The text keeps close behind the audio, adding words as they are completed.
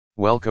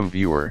Welcome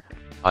viewer,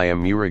 I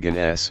am Murugan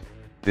S.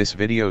 This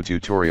video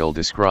tutorial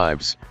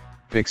describes,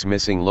 fix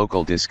missing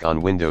local disk on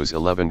Windows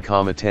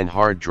 11,10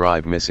 hard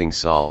drive missing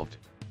solved.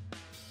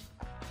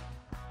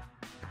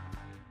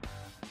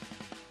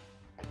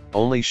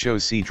 Only show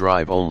C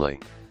drive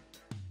only.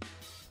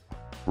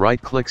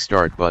 Right click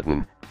Start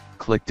button,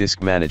 click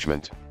Disk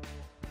Management.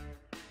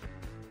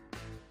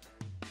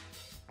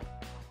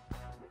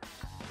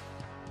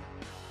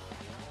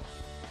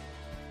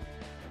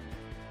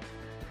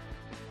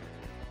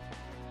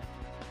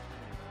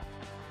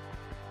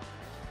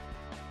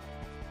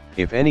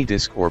 If any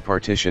disk or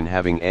partition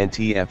having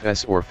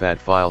NTFS or FAT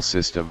file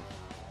system.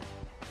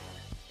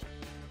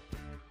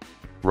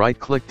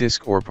 Right-click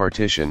Disk or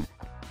Partition,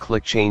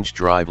 click Change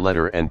Drive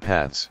Letter and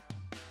Paths.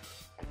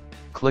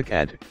 Click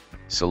Add,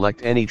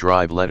 select any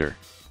drive letter.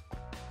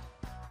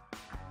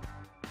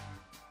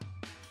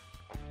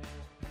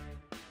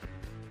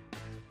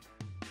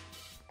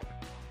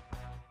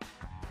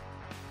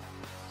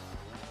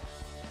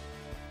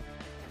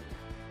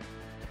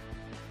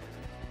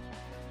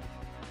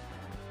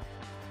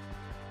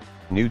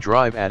 New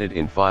drive added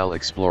in File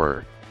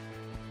Explorer.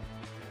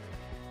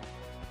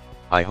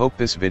 I hope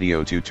this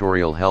video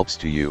tutorial helps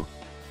to you.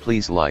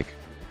 Please like,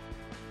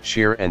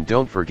 share and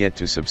don't forget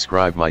to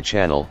subscribe my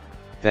channel.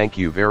 Thank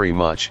you very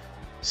much.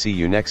 See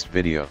you next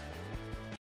video.